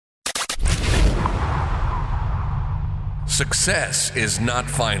Success is not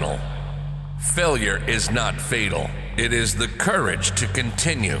final. Failure is not fatal. It is the courage to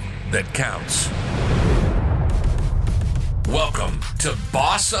continue that counts. Welcome to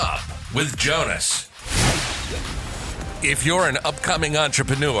Boss Up with Jonas. If you're an upcoming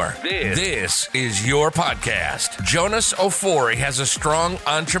entrepreneur, this is your podcast. Jonas Ofori has a strong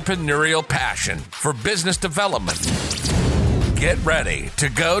entrepreneurial passion for business development. Get ready to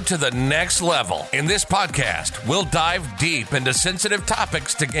go to the next level. In this podcast, we'll dive deep into sensitive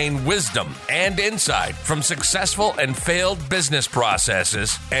topics to gain wisdom and insight from successful and failed business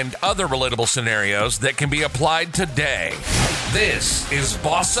processes and other relatable scenarios that can be applied today. This is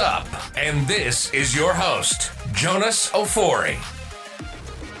Boss Up, and this is your host, Jonas Ofori.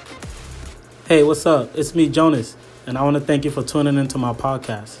 Hey, what's up? It's me, Jonas, and I want to thank you for tuning into my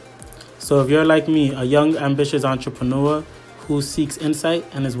podcast. So if you're like me, a young, ambitious entrepreneur who seeks insight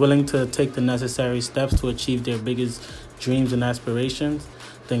and is willing to take the necessary steps to achieve their biggest dreams and aspirations,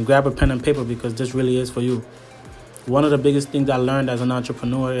 then grab a pen and paper because this really is for you. One of the biggest things I learned as an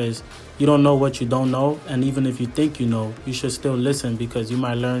entrepreneur is you don't know what you don't know, and even if you think you know, you should still listen because you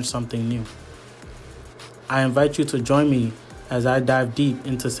might learn something new. I invite you to join me as I dive deep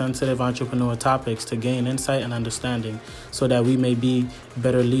into sensitive entrepreneur topics to gain insight and understanding so that we may be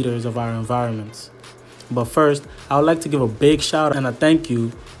better leaders of our environments. But first, I would like to give a big shout out and a thank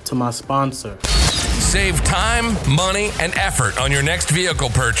you to my sponsor. Save time, money, and effort on your next vehicle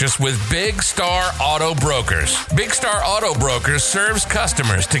purchase with Big Star Auto Brokers. Big Star Auto Brokers serves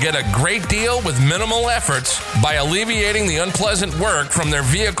customers to get a great deal with minimal efforts by alleviating the unpleasant work from their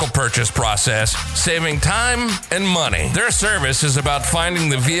vehicle purchase process, saving time and money. Their service is about finding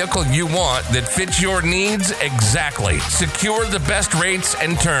the vehicle you want that fits your needs exactly. Secure the best rates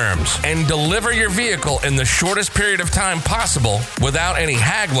and terms, and deliver your vehicle in the shortest period of time possible without any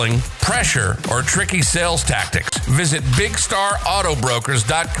haggling, pressure, or tricky sales tactics. Visit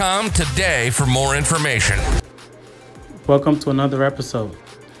BigStarAutobrokers.com today for more information. Welcome to another episode.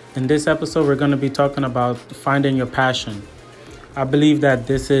 In this episode, we're going to be talking about finding your passion. I believe that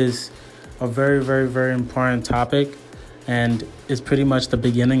this is a very, very, very important topic, and it's pretty much the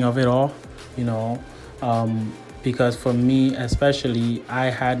beginning of it all, because for me especially,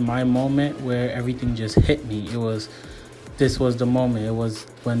 I had my moment where everything just hit me. This was the moment. It was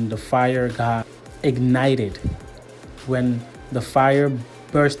when the fire got ignited, when the fire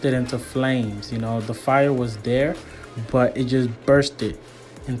bursted into flames. The fire was there, but it just bursted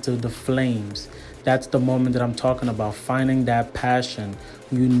into the flames. That's the moment that I'm talking about. Finding that passion,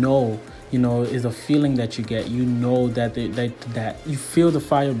 is a feeling that you get. That you feel the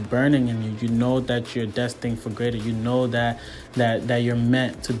fire burning in you. You know that you're destined for greater. You know that you're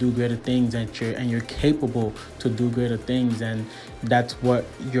meant to do greater things, and you're capable to do greater things, and that's what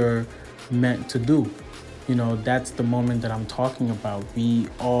you're meant to do. That's the moment that I'm talking about. I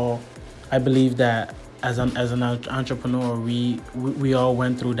believe that as an entrepreneur, we all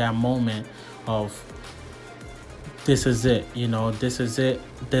went through that moment of, this is it, this is it.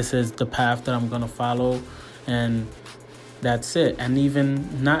 This is the path that I'm going to follow, and that's it. And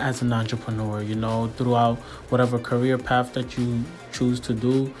even not as an entrepreneur, throughout whatever career path that you choose to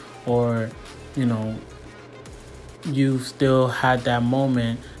do, or, you've still had that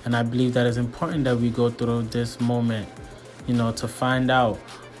moment. And I believe that it's important that we go through this moment, to find out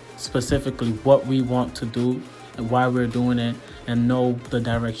specifically what we want to do and why we're doing it, and know the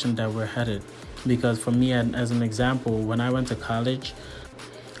direction that we're headed. Because for me, as an example, when I went to college,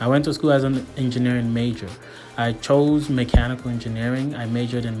 I went to school as an engineering major. I chose mechanical engineering. I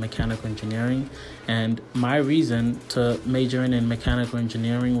majored in mechanical engineering. And my reason to majoring in mechanical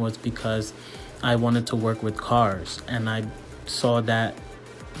engineering was because I wanted to work with cars. And I saw that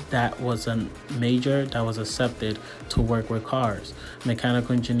was a major that was accepted to work with cars.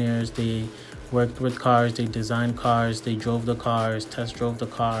 Mechanical engineers, they worked with cars, they designed cars, they drove the cars, test drove the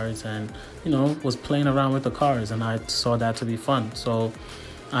cars, and, was playing around with the cars. And I saw that to be fun. So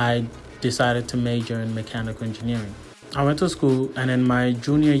I decided to major in mechanical engineering. I went to school, and in my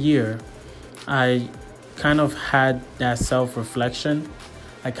junior year, I kind of had that self-reflection.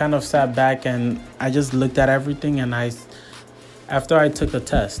 I kind of sat back and I just looked at everything, and after I took the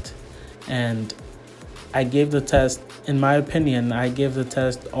test, and I gave the test, in my opinion, I gave the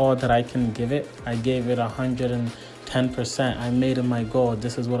test all that I can give it. I gave it 110%. I made it my goal.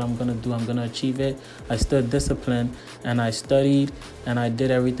 This is what I'm going to do. I'm going to achieve it. I stood disciplined, and I studied, and I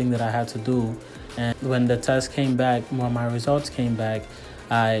did everything that I had to do. And when the test came back, when my results came back,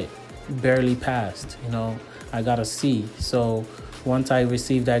 I barely passed. I got a C. So once I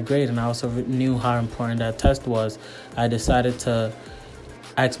received that grade, and I also knew how important that test was, I decided to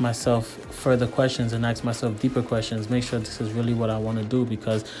ask myself further questions and ask myself deeper questions. Make sure this is really what I want to do,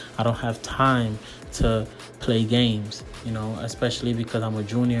 because I don't have time to play games, especially because I'm a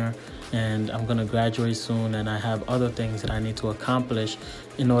junior and I'm going to graduate soon, and I have other things that I need to accomplish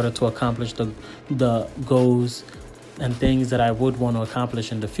in order to accomplish the goals and things that I would want to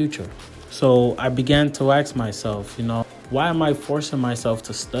accomplish in the future. So I began to ask myself, why am I forcing myself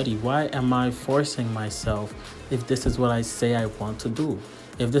to study? Why am I forcing myself if this is what I say I want to do?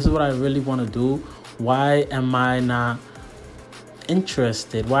 If this is what I really want to do, why am I not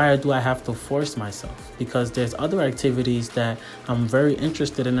interested? Why do I have to force myself? Because there's other activities that I'm very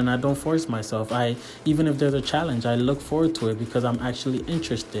interested in and I don't force myself. Even if there's a challenge, I look forward to it because I'm actually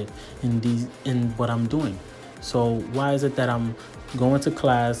interested in what I'm doing. So why is it that I'm going to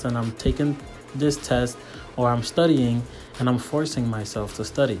class and I'm taking this test, or I'm studying and I'm forcing myself to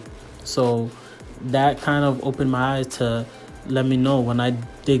study? So that kind of opened my eyes to let me know, when I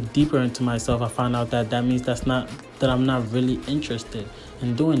dig deeper into myself, I found out that means that I'm not really interested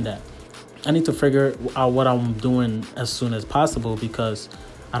in doing that. I need to figure out what I'm doing as soon as possible, because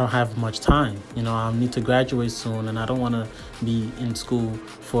I don't have much time. I need to graduate soon, and I don't want to be in school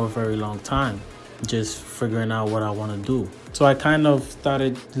for a very long time, just figuring out what I want to do. So I kind of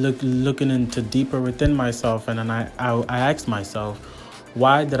started looking into deeper within myself, and then I asked myself,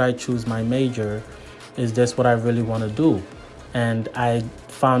 why did I choose my major? Is this what I really want to do? And I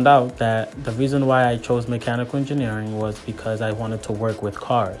found out that the reason why I chose mechanical engineering was because I wanted to work with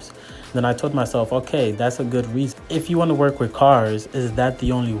cars. Then I told myself, okay, that's a good reason. If you want to work with cars, is that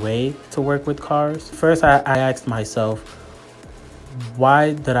the only way to work with cars? First, I asked myself,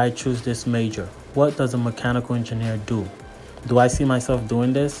 why did I choose this major? What does a mechanical engineer do? Do I see myself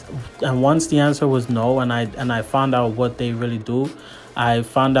doing this? And once the answer was no, and I found out what they really do, I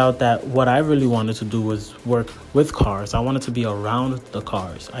found out that what I really wanted to do was work with cars. I wanted to be around the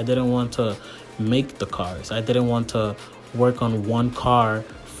cars. I didn't want to make the cars. I didn't want to work on one car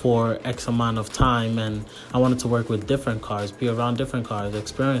for X amount of time, and I wanted to work with different cars, be around different cars,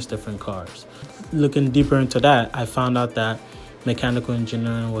 experience different cars. Looking deeper into that, I found out that mechanical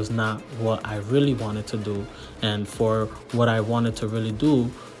engineering was not what I really wanted to do, and for what I wanted to really do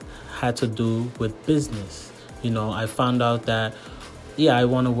had to do with business. I found out that I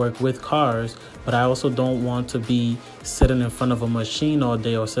want to work with cars, but I also don't want to be sitting in front of a machine all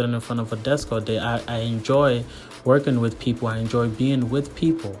day or sitting in front of a desk all day. I enjoy working with people. I enjoy being with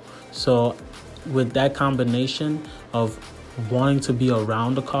people. So with that combination of wanting to be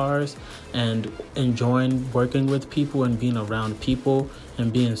around the cars and enjoying working with people and being around people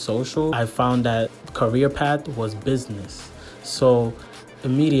and being social, I found that career path was business. So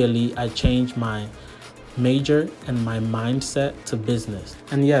immediately I changed my major and my mindset to business.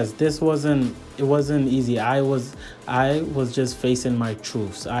 And yes, it wasn't easy. I was just facing my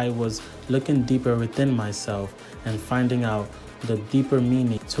truths. I was looking deeper within myself and finding out the deeper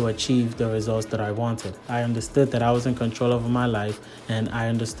meaning to achieve the results that I wanted. I understood that I was in control of my life, and I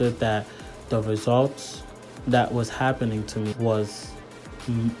understood that the results that was happening to me was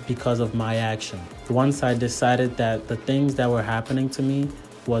because of my action. Once I decided that the things that were happening to me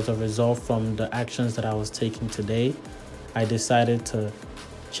was a result from the actions that I was taking today, I decided to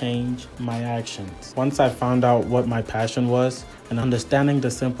change my actions. Once I found out what my passion was and understanding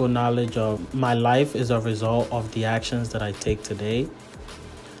the simple knowledge of my life is a result of the actions that I take today,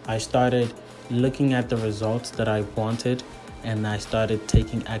 I started looking at the results that I wanted, and I started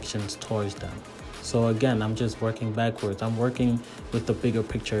taking actions towards them. So again, I'm just working backwards. I'm working with the bigger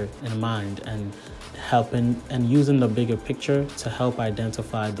picture in mind and helping and using the bigger picture to help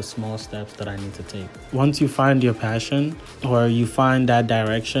identify the small steps that I need to take. Once you find your passion, or you find that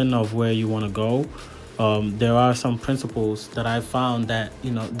direction of where you want to go, there are some principles that I found that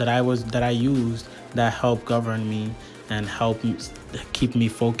I used that help govern me and help keep me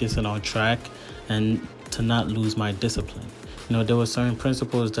focused and on track, and to not lose my discipline. There were certain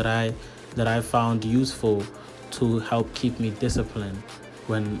principles that I found useful to help keep me disciplined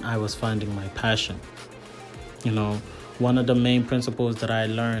when I was finding my passion. One of the main principles that I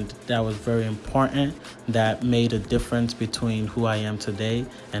learned that was very important, that made a difference between who I am today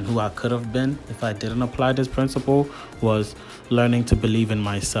and who I could have been if I didn't apply this principle, was learning to believe in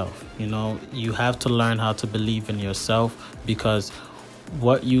myself. You have to learn how to believe in yourself, because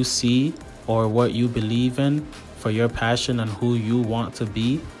what you see or what you believe in for your passion and who you want to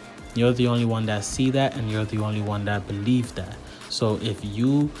be, you're the only one that see that, and you're the only one that believe that. So if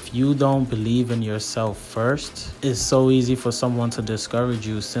you don't believe in yourself first, it's so easy for someone to discourage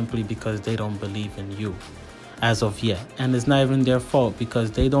you simply because they don't believe in you as of yet. And it's not even their fault,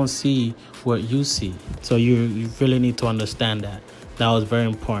 because they don't see what you see. So you really need to understand that That was very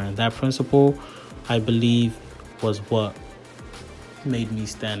important. That principle, I believe, was what made me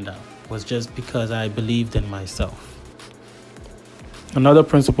stand out. Was just because I believed in myself. Another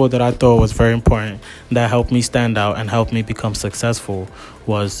principle that I thought was very important that helped me stand out and helped me become successful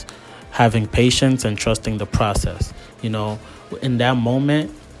was having patience and trusting the process. In that moment,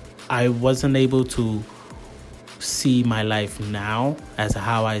 I wasn't able to see my life now as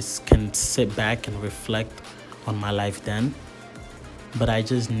how I can sit back and reflect on my life then. But I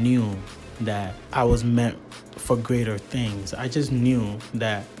just knew that I was meant for greater things. I just knew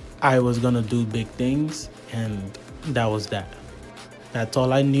that I was going to do big things, and that was that. That's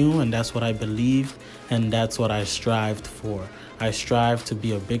all I knew, and that's what I believed, and that's what I strived for. I strived to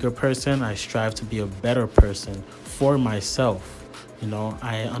be a bigger person. I strived to be a better person for myself.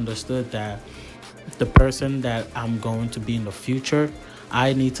 I understood that the person that I'm going to be in the future,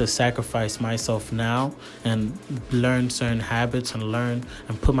 I need to sacrifice myself now and learn certain habits and learn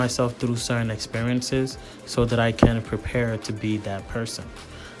and put myself through certain experiences so that I can prepare to be that person.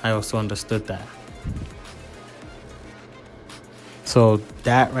 I also understood that. So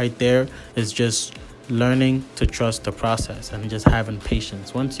that right there is just learning to trust the process and just having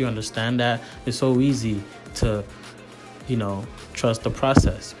patience. Once you understand that, it's so easy to, trust the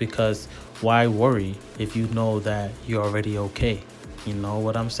process, because why worry if you know that you're already okay? You know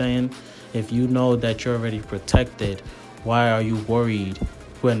what I'm saying? If you know that you're already protected, why are you worried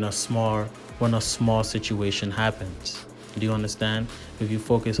when a small situation happens? Do you understand? If you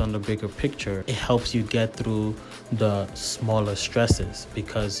focus on the bigger picture, it helps you get through the smaller stresses,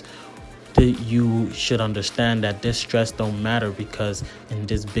 because you should understand that this stress don't matter, because in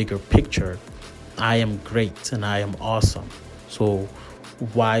this bigger picture, I am great and I am awesome. So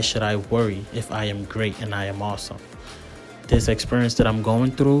why should I worry if I am great and I am awesome? This experience that I'm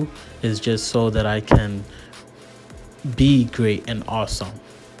going through is just so that I can be great and awesome.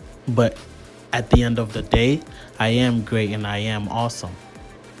 But at the end of the day, I am great and I am awesome.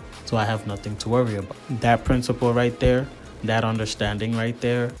 So I have nothing to worry about. That principle right there, that understanding right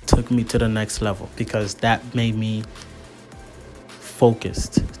there, took me to the next level, because that made me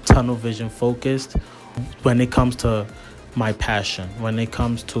focused, tunnel vision focused when it comes to my passion, when it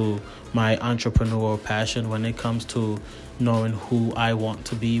comes to my entrepreneurial passion, when it comes to knowing who I want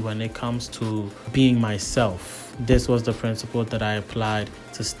to be, when it comes to being myself. This was the principle that I applied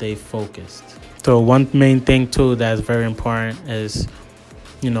to stay focused. So one main thing too that's very important is,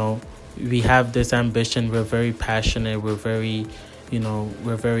 we have this ambition, we're very passionate, we're very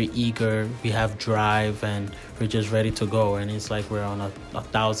eager, we have drive, and we're just ready to go, and it's like we're on a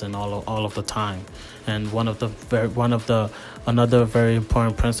 1,000 all of the time. And another very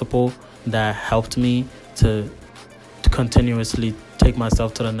important principle that helped me to continuously take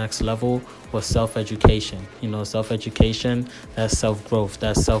myself to the next level was self-education. Self-education, that's self-growth,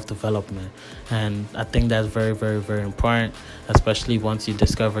 that's self-development. And I think that's very, very, very important, especially once you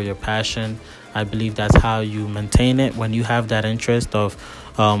discover your passion. I believe that's how you maintain it, when you have that interest of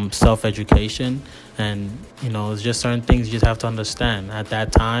self-education. And, it's just certain things you just have to understand. At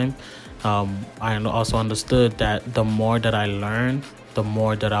that time, I also understood that the more that I learned, the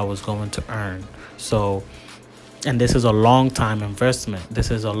more that I was going to earn. And this is a long-time investment. This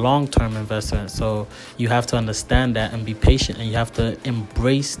is a long-term investment. So you have to understand that and be patient, and you have to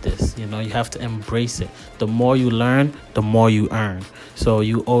embrace this. You have to embrace it. The more you learn, the more you earn. So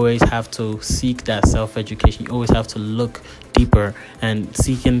you always have to seek that self-education. You always have to look deeper. And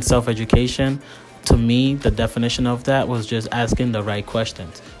seeking self-education, to me, the definition of that was just asking the right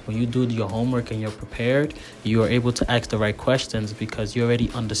questions. When you do your homework and you're prepared, you are able to ask the right questions, because you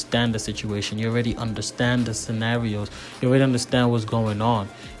already understand the situation. You already understand the scenarios. You already understand what's going on.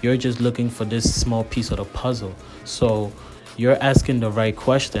 You're just looking for this small piece of the puzzle. So you're asking the right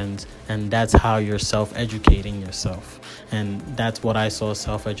questions, and that's how you're self-educating yourself. And that's what I saw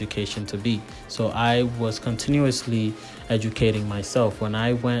self-education to be. So I was continuously educating myself. When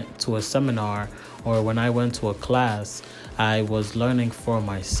I went to a seminar or when I went to a class, I was learning for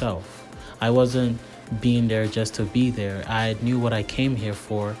myself. I wasn't being there just to be there. I knew what I came here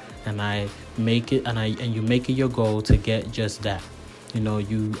for, and you make it your goal to get just that.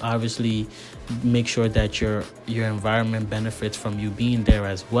 You obviously make sure that your environment benefits from you being there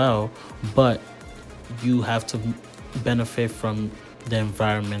as well, but you have to benefit from the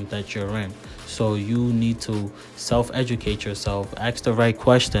environment that you're in. So you need to self-educate yourself, ask the right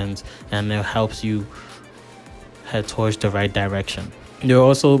questions, and it helps you head towards the right direction. There are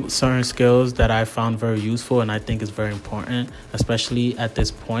also certain skills that I found very useful, and I think is very important, especially at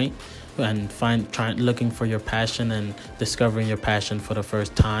this point, and looking for your passion and discovering your passion for the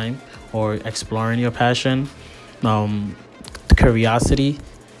first time, or exploring your passion. curiosity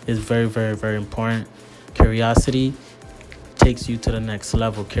is very, very, very important. Curiosity takes you to the next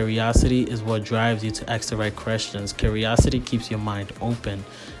level. Curiosity is what drives you to ask the right questions. Curiosity keeps your mind open,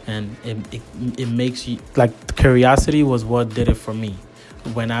 and it makes you, like, curiosity was what did it for me.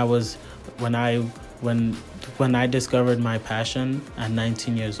 When I discovered my passion at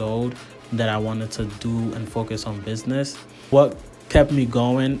 19 years old, that I wanted to do and focus on business, what kept me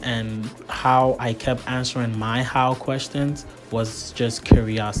going and how I kept answering my how questions was just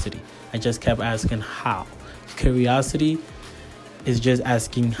curiosity. I just kept asking how. Curiosity is just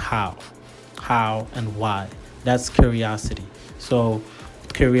asking how and why. That's curiosity. So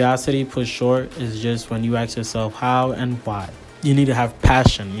curiosity put short is just when you ask yourself how and why. You need to have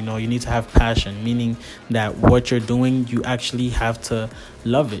passion. You need to have passion, meaning that what you're doing, you actually have to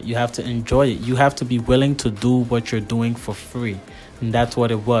love it. You have to enjoy it. You have to be willing to do what you're doing for free. And that's what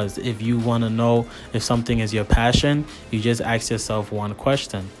it was. If you want to know if something is your passion, you just ask yourself one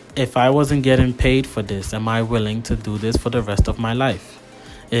question. If I wasn't getting paid for this, am I willing to do this for the rest of my life?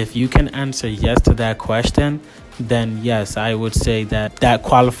 If you can answer yes to that question, then yes, I would say that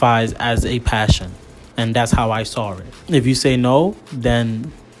qualifies as a passion. And that's how I saw it. If you say no,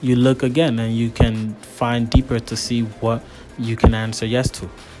 then you look again and you can find deeper to see what you can answer yes to.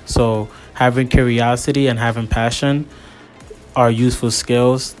 So having curiosity and having passion are useful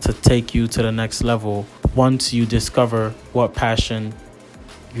skills to take you to the next level once you discover what passion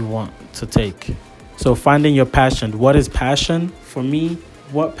you want to take. So finding your passion. What is passion? For me,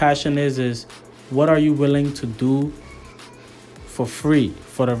 what passion is what are you willing to do for free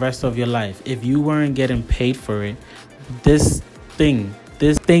for the rest of your life? If you weren't getting paid for it, this thing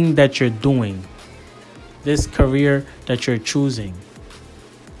that you're doing, this career that you're choosing,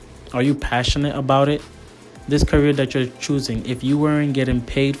 are you passionate about it? This career that you're choosing, if you weren't getting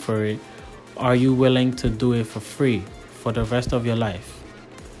paid for it, are you willing to do it for free for the rest of your life?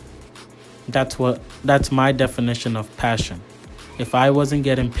 That's my definition of passion. If I wasn't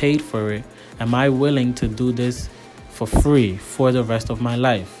getting paid for it, am I willing to do this for free for the rest of my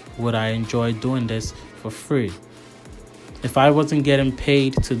life? Would I enjoy doing this for free? If I wasn't getting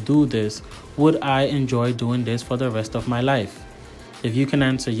paid to do this, would I enjoy doing this for the rest of my life? If you can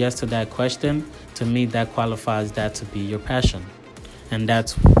answer yes to that question, to me that qualifies that to be your passion. And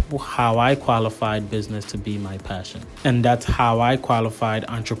that's how I qualified business to be my passion. And that's how I qualified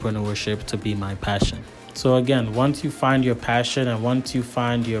entrepreneurship to be my passion. So again, once you find your passion and once you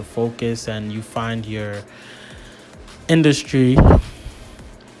find your focus and you find your industry,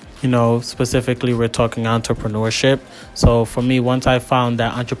 specifically we're talking entrepreneurship. So for me, once I found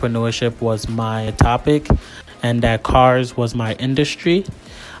that entrepreneurship was my topic and that cars was my industry,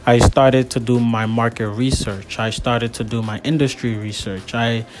 I started to do my market research. I started to do my industry research.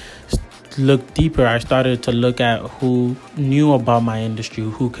 I looked deeper. I started to look at who knew about my industry,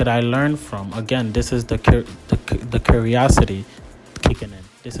 who could I learn from. Again, this is the curiosity kicking in.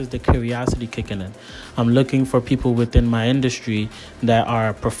 This is the curiosity kicking in. I'm looking for people within my industry that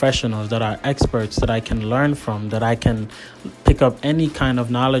are professionals, that are experts, that I can learn from, that I can pick up any kind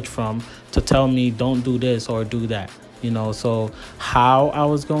of knowledge from to tell me don't do this or do that. So how I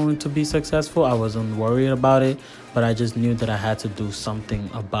was going to be successful, I wasn't worried about it, but I just knew that I had to do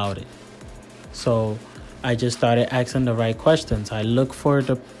something about it. So I just started asking the right questions. I look for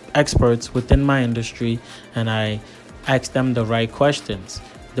the experts within my industry and I asked them the right questions.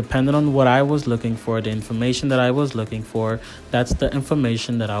 Depending on what I was looking for, the information that I was looking for, that's the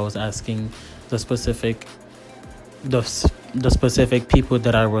information that I was asking the specific people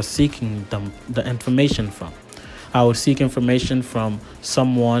that I was seeking the information from. I would seek information from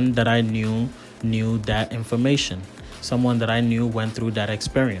someone that I knew that information, someone that I knew went through that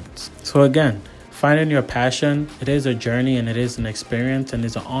experience. So again, finding your passion, it is a journey and it is an experience and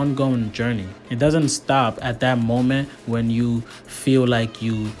it's an ongoing journey. It doesn't stop at that moment when you feel like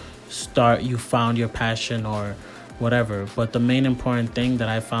you found your passion or whatever. But the main important thing that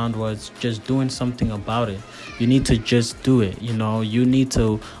I found was just doing something about it. You need to just do it. You need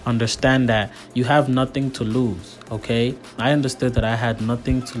to understand that you have nothing to lose. Okay, I understood that I had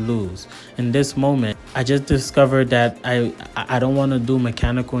nothing to lose. In this moment, I just discovered that I don't want to do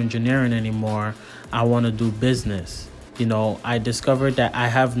mechanical engineering anymore. I want to do business. I discovered that I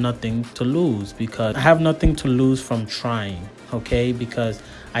have nothing to lose because I have nothing to lose from trying. Okay, because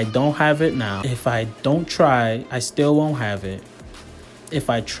I don't have it now. If I don't try, I still won't have it. If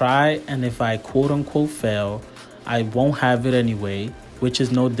I try and if I quote unquote fail, I won't have it anyway, which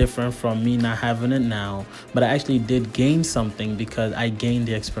is no different from me not having it now. But I actually did gain something because I gained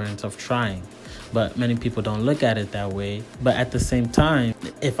the experience of trying. But many people don't look at it that way. But at the same time,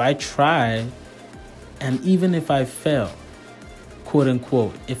 if I try and even if I fail, quote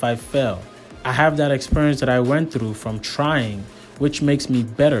unquote, if I fail. I have that experience that I went through from trying, which makes me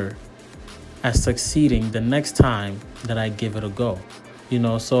better at succeeding the next time that I give it a go.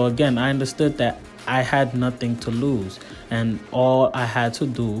 So again, I understood that I had nothing to lose, and all I had to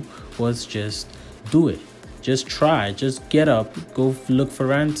do was just do it. Just try, just get up, go look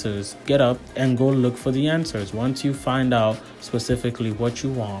for answers, get up and go look for the answers. Once you find out specifically what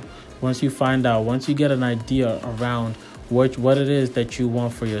you want, once you get an idea around what it is that you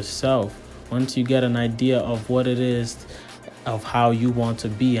want for yourself, once you get an idea of what it is, of how you want to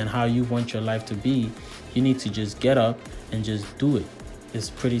be and how you want your life to be, you need to just get up and just do it. It's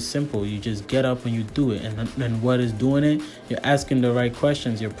pretty simple. You just get up and you do it. And what is doing it? You're asking the right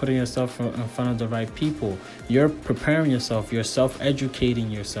questions. You're putting yourself in front of the right people. You're preparing yourself. You're self-educating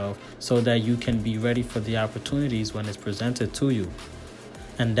yourself so that you can be ready for the opportunities when it's presented to you.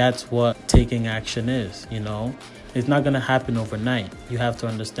 And that's what taking action is, It's not going to happen overnight. You have to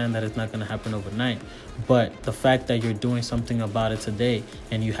understand that it's not going to happen overnight. But the fact that you're doing something about it today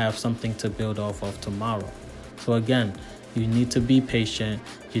and you have something to build off of tomorrow. So again, you need to be patient,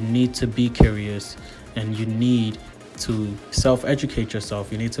 you need to be curious, and you need to self-educate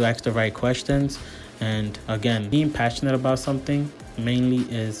yourself. You need to ask the right questions. And again, being passionate about something mainly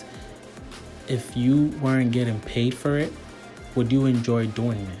is, if you weren't getting paid for it, would you enjoy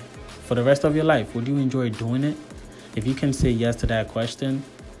doing it? For the rest of your life, would you enjoy doing it? If you can say yes to that question,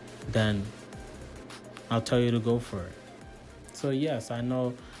 then I'll tell you to go for it. So yes, I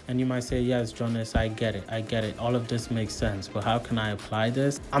know. And you might say, yes, Jonas, I get it. All of this makes sense. But how can I apply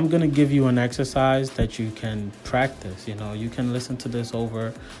this? I'm going to give you an exercise that you can practice. You can listen to this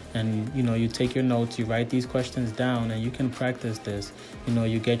over and, you take your notes, you write these questions down, and you can practice this.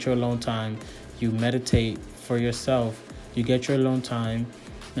 You get your alone time, you meditate for yourself, you get your alone time,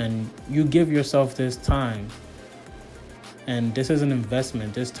 and you give yourself this time. And this is an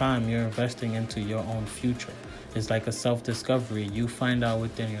investment. This time you're investing into your own future. It's like a self-discovery. You find out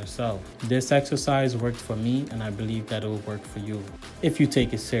within yourself. This exercise worked for me, and I believe that it will work for you. If you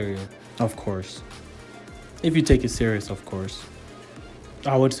take it serious, of course.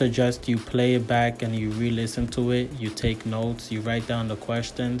 I would suggest you play it back and you re-listen to it. You take notes, you write down the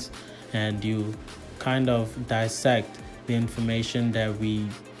questions, and you kind of dissect the information that we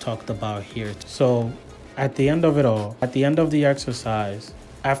talked about here. So at the end of it all, at the end of the exercise,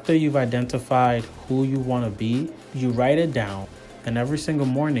 after you've identified who you want to be, you write it down, and every single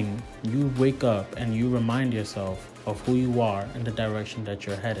morning you wake up and you remind yourself of who you are and the direction that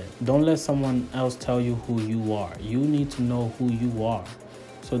you're headed. Don't let someone else tell you who you are. You need to know who you are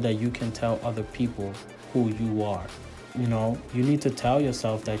so that you can tell other people who you are. You need to tell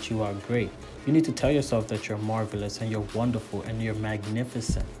yourself that you are great. You need to tell yourself that you're marvelous and you're wonderful and you're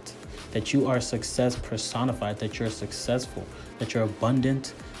magnificent. That you are success personified, that you're successful, that you're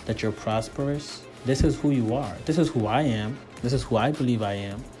abundant, that you're prosperous. This is who you are. This is who I am. This is who I believe I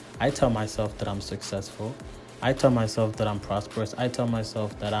am. I tell myself that I'm successful. I tell myself that I'm prosperous. I tell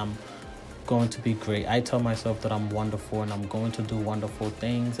myself that I'm going to be great. I tell myself that I'm wonderful and I'm going to do wonderful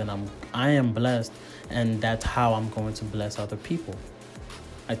things, and I am blessed, and that's how I'm going to bless other people.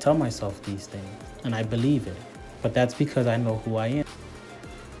 I tell myself these things and I believe it, but that's because I know who I am.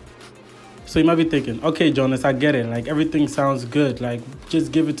 So you might be thinking, okay, Jonas, I get it. Like, everything sounds good. Like,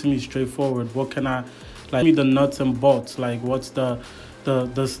 just give it to me straightforward. What can I, give me the nuts and bolts. Like, what's the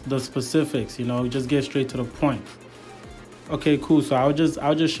specifics, just get straight to the point. Okay, cool. So I'll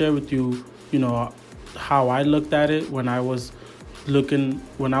just share with you, how I looked at it when I was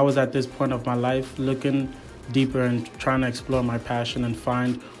at this point of my life, looking deeper and trying to explore my passion and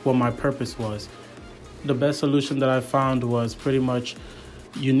find what my purpose was. The best solution that I found was pretty much,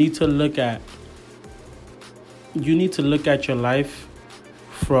 you need to look at your life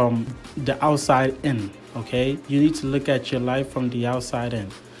from the outside in, okay? You need to look at your life from the outside in.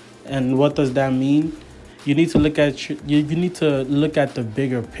 And what does that mean? You need to look at the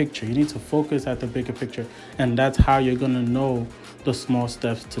bigger picture. You need to focus at the bigger picture, and that's how you're going to know the small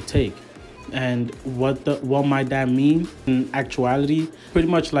steps to take. And what might that mean in actuality? Pretty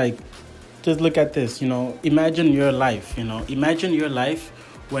much like, just look at this, imagine your life, imagine your life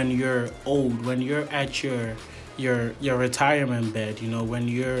when you're old, when you're at your retirement bed, when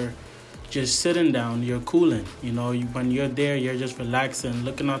you're just sitting down, you're cooling, when you're there, you're just relaxing,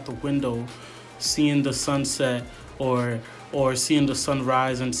 looking out the window, seeing the sunset or seeing the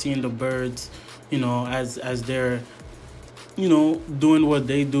sunrise and seeing the birds, as they're, doing what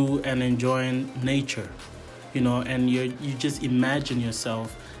they do and enjoying nature, and you just imagine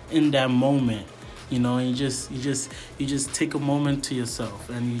yourself in that moment, and you just take a moment to yourself,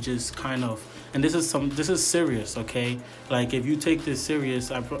 and you just kind of And this is serious, okay? Like, if you take this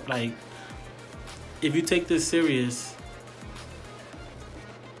serious,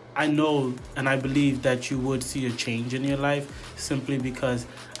 I know and I believe that you would see a change in your life, simply because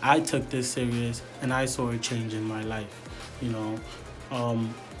I took this serious and I saw a change in my life, you know.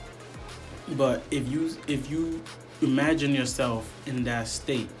 But if you imagine yourself in that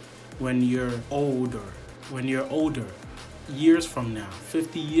state when you're older, years from now,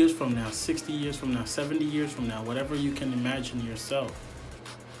 50 years from now, 60 years from now, 70 years from now, whatever you can imagine yourself,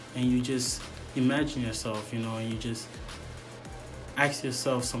 and you just imagine yourself, and you just ask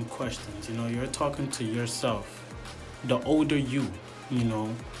yourself some questions. You're talking to yourself, the older you,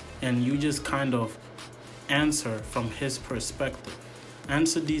 and you just kind of answer from his perspective.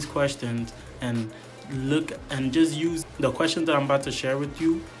 Answer these questions and look and just use the questions that I'm about to share with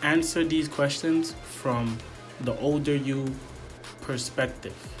you. Answer these questions from the older you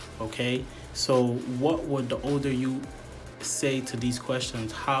perspective, okay? So what would the older you say to these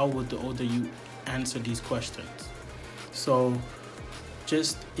questions? How would the older you answer these questions? So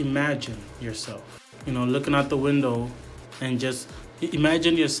just imagine yourself, looking out the window, and just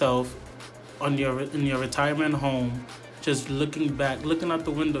imagine yourself in your retirement home, just looking out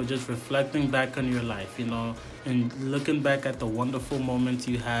the window, just reflecting back on your life, and looking back at the wonderful moments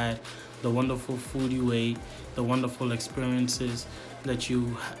you had, the wonderful food you ate, the wonderful experiences that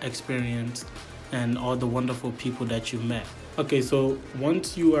you experienced, and all the wonderful people that you met. Okay, so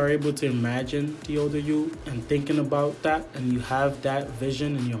once you are able to imagine the older you and thinking about that, and you have that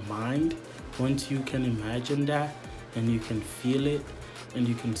vision in your mind, once you can imagine that and you can feel it and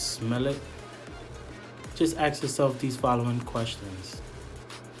you can smell it, just ask yourself these following questions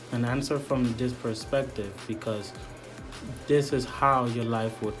and answer from this perspective, because this is how your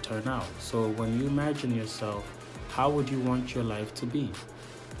life would turn out. So when you imagine yourself, how would you want your life to be?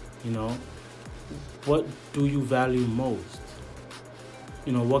 What do you value most?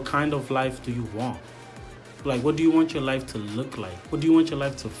 What kind of life do you want? Like, what do you want your life to look like? What do you want your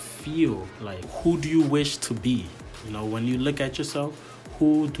life to feel like? Who do you wish to be? When you look at yourself,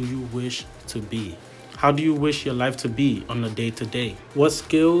 who do you wish to be? How do you wish your life to be on a day-to-day? What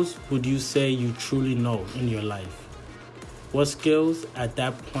skills would you say you truly know in your life? What skills at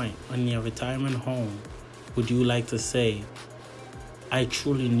that point in your retirement home would you like to say, I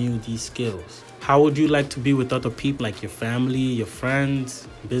truly knew these skills? How would you like to be with other people, like your family, your friends,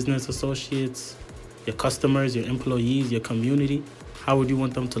 business associates, your customers, your employees, your community? How would you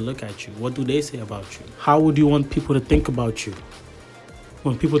want them to look at you? What do they say about you? How would you want people to think about you?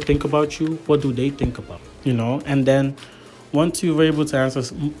 When people think about you, what do they think about? And then once you're able to answer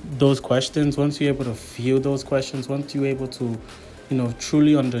those questions, once you're able to feel those questions, once you're able to,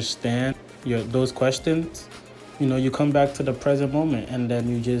 truly understand those questions, you come back to the present moment, and then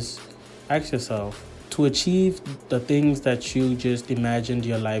you just ask yourself, to achieve the things that you just imagined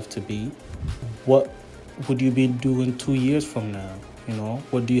your life to be, what would you be doing 2 years from now?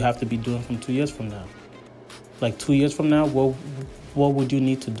 What do you have to be doing from 2 years from now? Like 2 years from now, what would you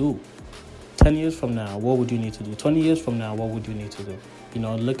need to do? 10 years from now, what would you need to do? 20 years from now, what would you need to do?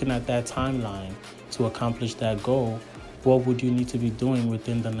 Looking at that timeline to accomplish that goal, what would you need to be doing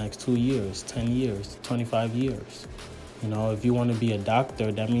within the next 2 years, 10 years, 25 years? If you want to be a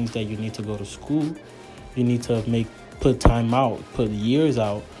doctor, that means that you need to go to school. You need to put time out, put years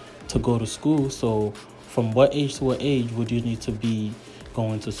out to go to school. So from what age to what age would you need to be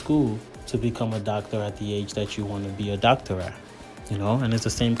going to school to become a doctor at the age that you want to be a doctor at? And it's the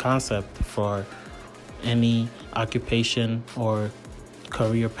same concept for any occupation or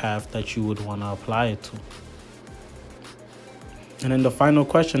career path that you would want to apply it to. And then the final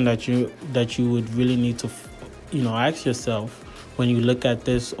question that you would really need to ask yourself when you look at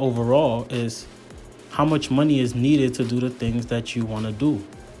this overall is, how much money is needed to do the things that you want to do?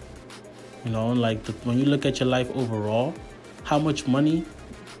 When you look at your life overall, how much money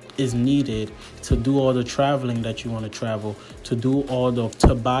is needed to do all the traveling that you want to travel, to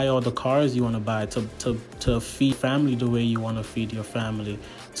buy all the cars you want to buy, to feed family the way you want to feed your family,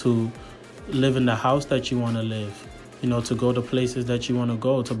 to live in the house that you want to live, to go to places that you want to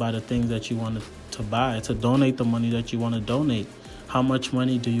go, to buy the things that you want to buy, to donate the money that you want to donate. How much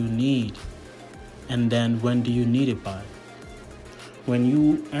money do you need? And then when do you need it by? When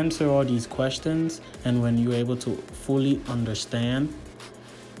you answer all these questions, and when you're able to fully understand,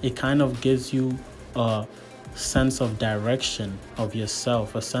 it kind of gives you a sense of direction of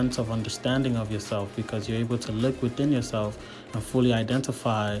yourself, a sense of understanding of yourself, because you're able to look within yourself and fully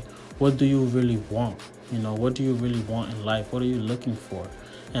identify, what do you really want? What do you really want in life? What are you looking for?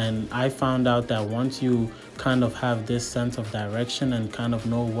 And I found out that once you kind of have this sense of direction and kind of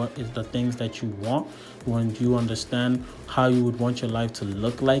know what is the things that you want, when you understand how you would want your life to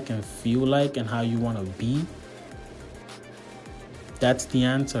look like and feel like and how you want to be, that's the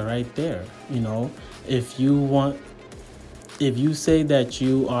answer right there. You know, if you say that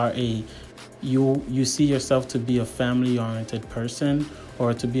you are you see yourself to be a family-oriented person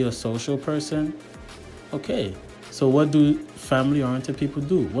or to be a social person, okay. So what do family-oriented people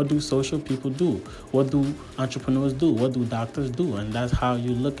do? What do social people do? What do entrepreneurs do? What do doctors do? And that's how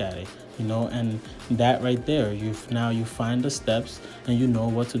you look at it, you know. And that right there, you find the steps and you know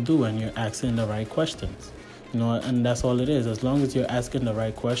what to do, and you're asking the right questions, you know. And that's all it is. As long as you're asking the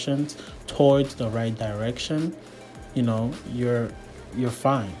right questions towards the right direction, you know, you're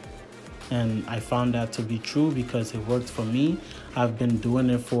fine. And I found that to be true because it worked for me. I've been doing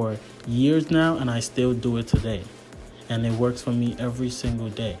it for years now, and I still do it today. And it works for me every single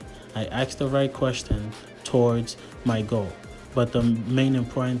day. I ask the right question towards my goal. But the main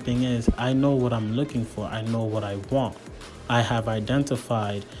important thing is I know what I'm looking for. I know what I want. I have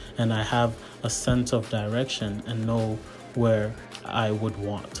identified and I have a sense of direction and know where I would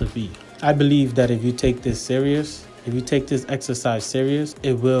want to be. I believe that if you take this serious, if you take this exercise serious,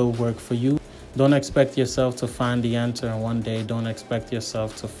 it will work for you. Don't expect yourself to find the answer in one day. Don't expect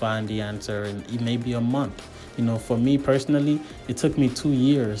yourself to find the answer in maybe a month. You know, for me personally, it took me 2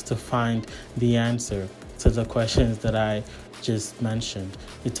 years to find the answer to the questions that I just mentioned.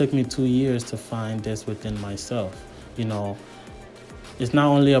 It took me 2 years to find this within myself. You know, it's not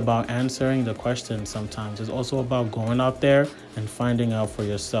only about answering the questions sometimes. It's also about going out there and finding out for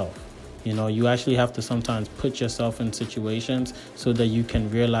yourself. You know, you actually have to sometimes put yourself in situations so that you can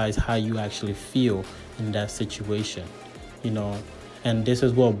realize how you actually feel in that situation, you know. And this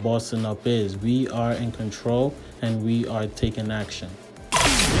is what bossing up is. We are in control and we are taking action.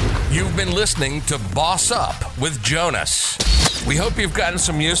 You've been listening to Boss Up with Jonas. We hope you've gotten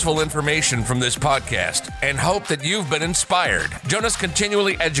some useful information from this podcast and hope that you've been inspired. Jonas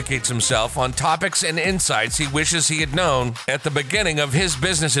continually educates himself on topics and insights he wishes he had known at the beginning of his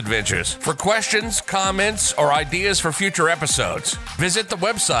business adventures. For questions, comments, or ideas for future episodes, visit the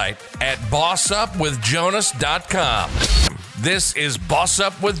website at bossupwithjonas.com. This is Boss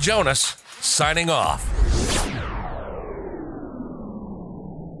Up with Jonas, signing off.